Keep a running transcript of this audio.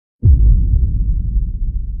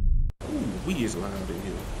We is loud in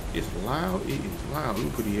here. It's loud. It is loud. Let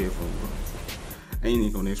me put the headphones on. I ain't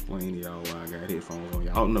even gonna explain to y'all why I got headphones on.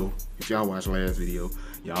 Y'all know. If y'all watched last video,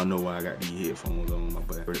 y'all know why I got these headphones on my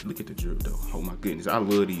butt. Look at the drip though. Oh my goodness. I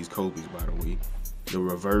love these Kobe's, by the way. The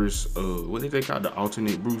reverse, what did they call the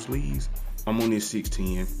alternate Bruce Lee's? I'm on this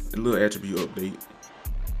 610. A little attribute update.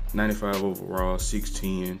 95 overall,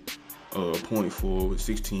 610. 0.4 with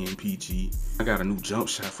 610 PG. I got a new jump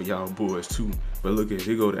shot for y'all boys too. But look at,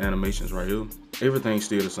 here go the animations right here. Everything's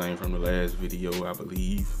still the same from the last video, I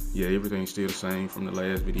believe. Yeah, everything's still the same from the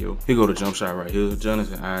last video. Here go the jump shot right here.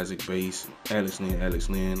 Jonathan Isaac base, Alex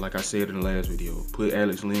Lynn. Like I said in the last video, put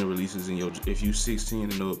Alex Lynn releases in your, if you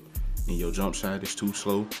 16 and up and your jump shot is too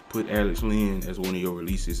slow, put Alex Lynn as one of your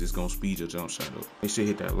releases. It's gonna speed your jump shot up. Make sure you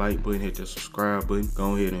hit that like button, hit that subscribe button.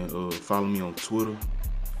 Go ahead and follow me on Twitter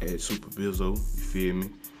at Super Bizzo, you feel me?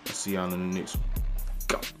 I'll see y'all in the next one.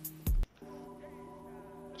 Go.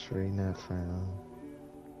 Trey not found.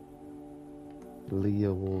 Lee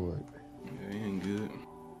Award. Yeah, it ain't good.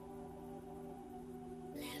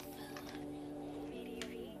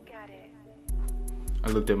 I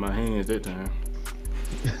looked at my hands that time.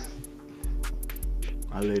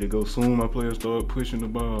 I let it go. Soon my players started pushing the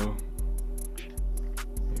ball.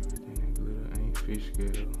 Everything that glitter ain't fish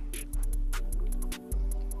scale.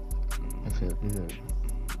 I feel good.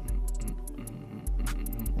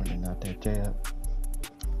 Running out that jab.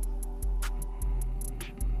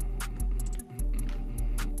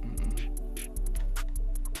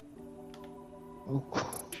 Oh,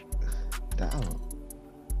 down.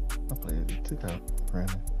 I played it took out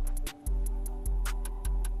running.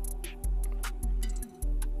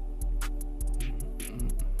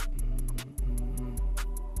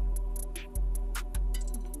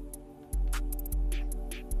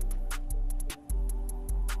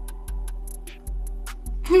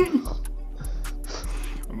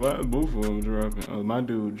 Both of them dropping. My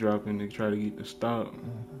dude dropping to try to get the stop.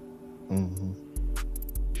 Mm-hmm.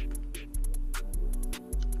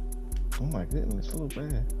 Oh my goodness, so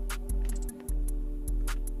bad.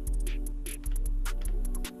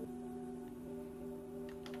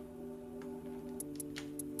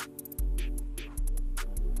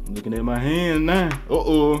 I'm looking at my hand now.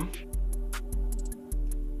 Uh-oh.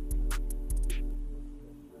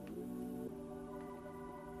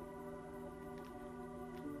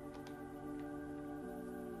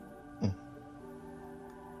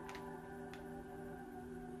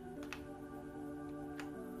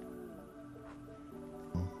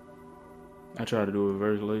 I tried to do a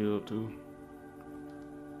reverse layup too.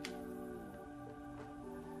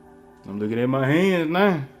 I'm looking at my hands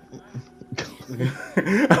now.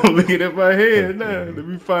 I'm looking at my hands now. Let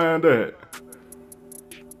me find out.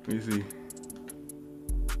 Let me see.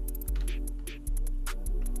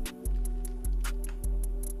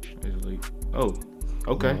 Oh,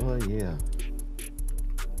 okay. Oh yeah.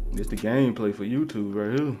 This the gameplay for YouTube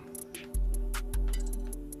right here.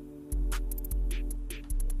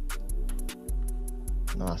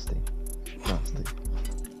 Nasty.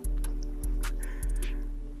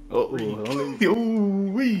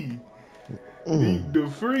 Ooh-wee.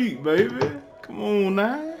 The freak, baby. Come on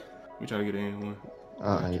now. We try to get in one.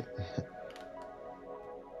 Alright.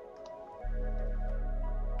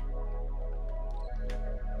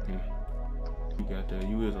 You got that.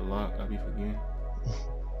 You is a lock. I be forgetting.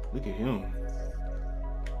 Look at him.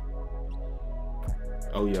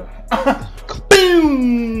 Oh yeah.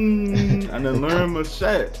 Boom! I done learned my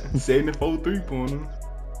shot. 74 3-pointer.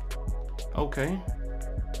 Okay.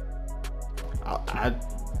 I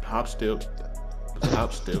hop step.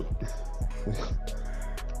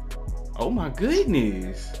 Oh my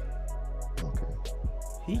goodness. Okay.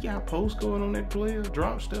 He got post going on that player,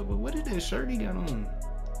 drop step. But what is that shirt he got on?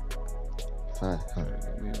 500.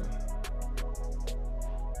 Yeah.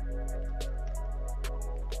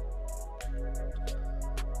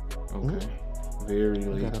 Okay. Very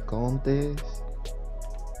late. Gotta go on this.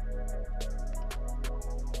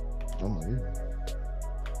 Oh my goodness.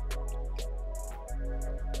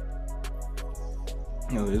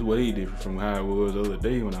 No, it's way different from how it was the other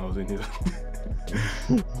day when I was in here.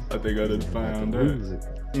 I think I done found out.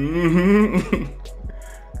 Mm-hmm.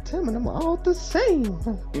 Tell me them all the same.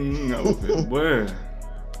 I was like, boy.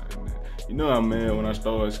 You know I'm mad when I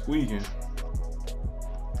started squeaking.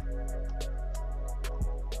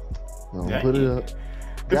 Don't put it up.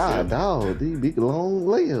 God, dog, these big long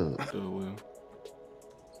layups. So well.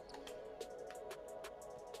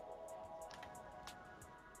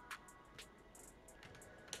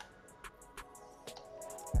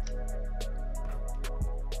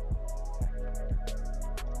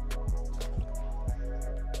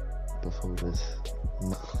 before this.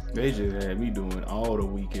 They just had me doing all the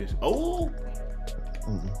weakest. Oh!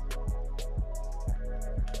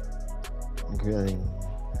 Grilling.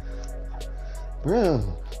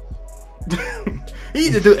 Bro. He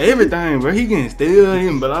just do everything, bro. He can steal, he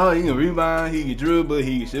can block, he can rebound, he can dribble,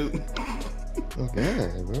 he can shoot.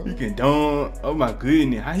 Okay, bro. He can dunk. Oh my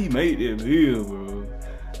goodness, how he made that bill, bro.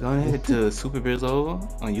 Go ahead to Super Bizzle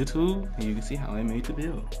on YouTube and you can see how I made the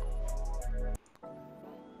bill.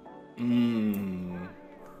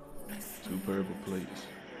 Two purple plates.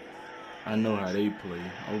 I know how they play.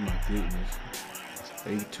 Oh my goodness.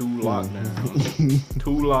 They two lockdowns.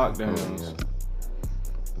 Two lockdowns. Oh,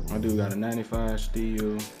 yeah. My dude got a 95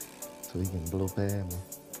 steal. So he can blow past me.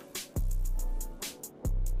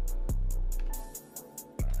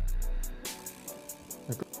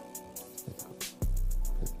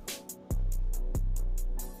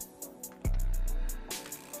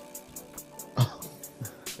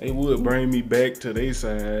 They would bring me back to their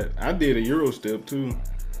side. I did a Euro step too.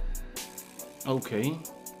 Okay. You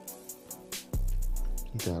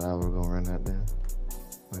thought I was gonna run out there?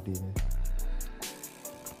 I did.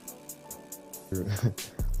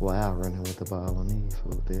 Wow, running with the ball on these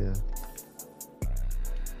folks there.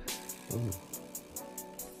 Ooh.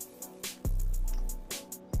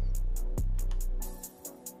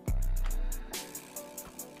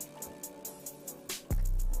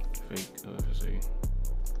 Fake, see.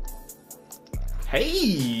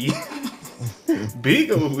 Hey!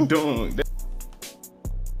 Big old dunk.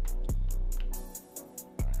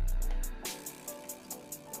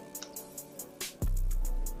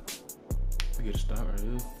 I get a start right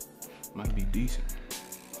here. Might be decent.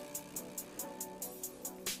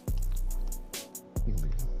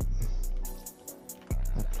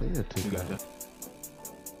 I played it too. You got that.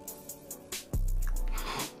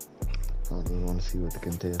 I didn't want to see what the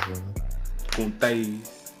contest was.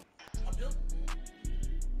 Contes.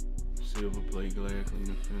 Silver plate, glare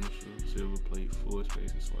cleaner finisher. Silver plate, full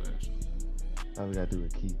space and slash. All we gotta do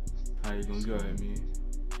is keep. How you gonna go at me?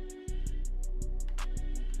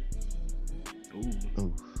 Ooh.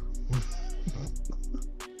 Ooh.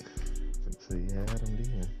 So you had him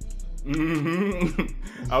then.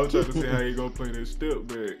 I was trying to see how you gonna play that step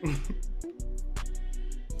back.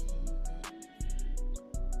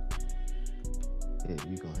 Yeah,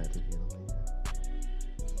 you gonna have to get on here.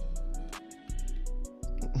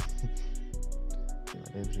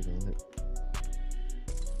 That's what you gonna let.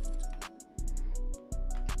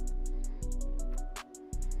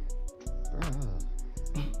 Bruh.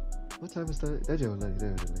 What type of stuff? That's your lucky.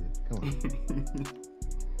 Come on.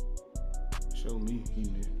 Show me. He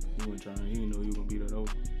wasn't trying. He didn't know he was gonna be that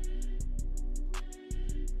over.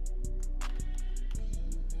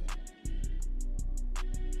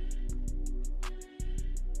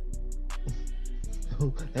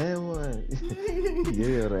 And one.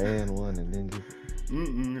 Yeah, the and one, and then just. They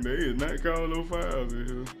is not calling no fouls in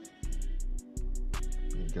here.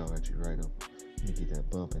 Y'all got you right up. Let me get that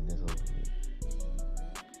bump in this over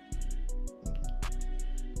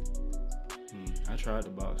here. I tried to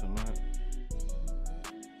box him out.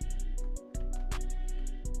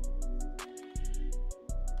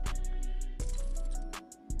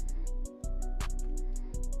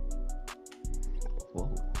 Whoa.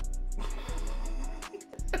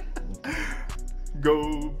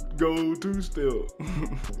 Go two step.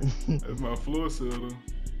 That's my floor setter.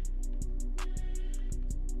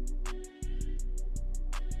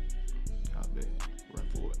 I'll bet. Run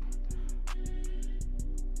for it.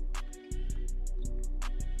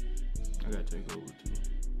 I gotta take over too.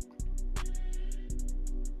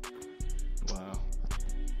 Wow.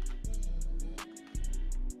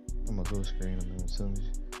 I'm gonna go screen them as soon as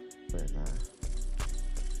you. But nah.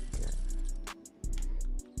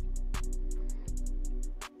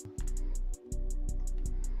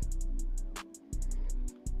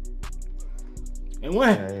 And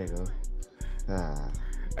what? There you go.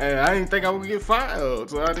 Hey, I didn't think I would get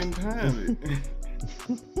filed, so I didn't time it.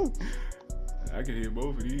 I can hit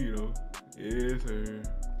both of these though. Yes, sir.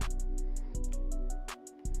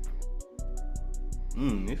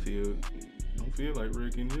 It don't feel like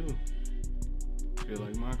Rick and you. Feel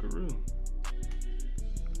like mycareer.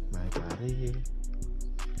 mycareer.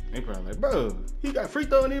 They probably like, bro, he got free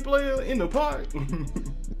throwing his player in the park.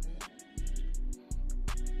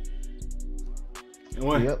 And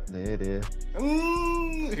what? Yep, there it is.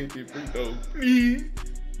 Hit the free throw, please.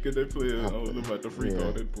 Get that player. I don't know about the free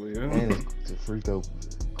throw that player. And it's a free throw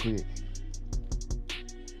quick.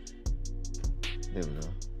 There we go.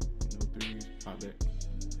 No threes. Hot back.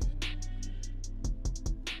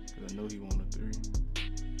 Cause I know he want a three.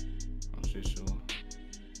 I'm shit sure.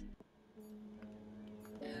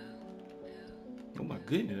 my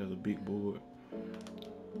goodness, that's a big board.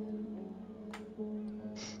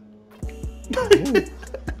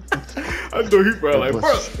 I know he probably like,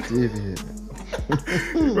 bro.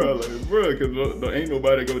 He probably like, bro, because ain't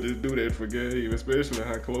nobody gonna just do that for game, especially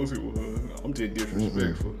how close it was. I'm just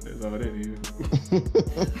disrespectful. That's all that is.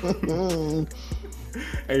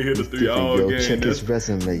 Ain't hit the three all game. Check his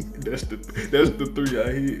resume. That's the three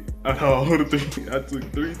I hit. Out of all the three, I took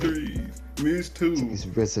 3 threes. Missed 2. Check his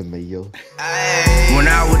resume, yo. When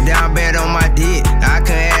I was down bad on my dick, I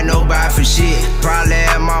couldn't have nobody for shit. Probably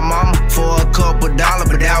had my mama for a couple dollars,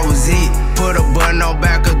 but that was it. Put a button on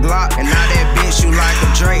back of Glock, and now that bitch you like a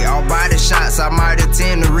Drake. All body shots, I might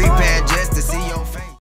attend the repass.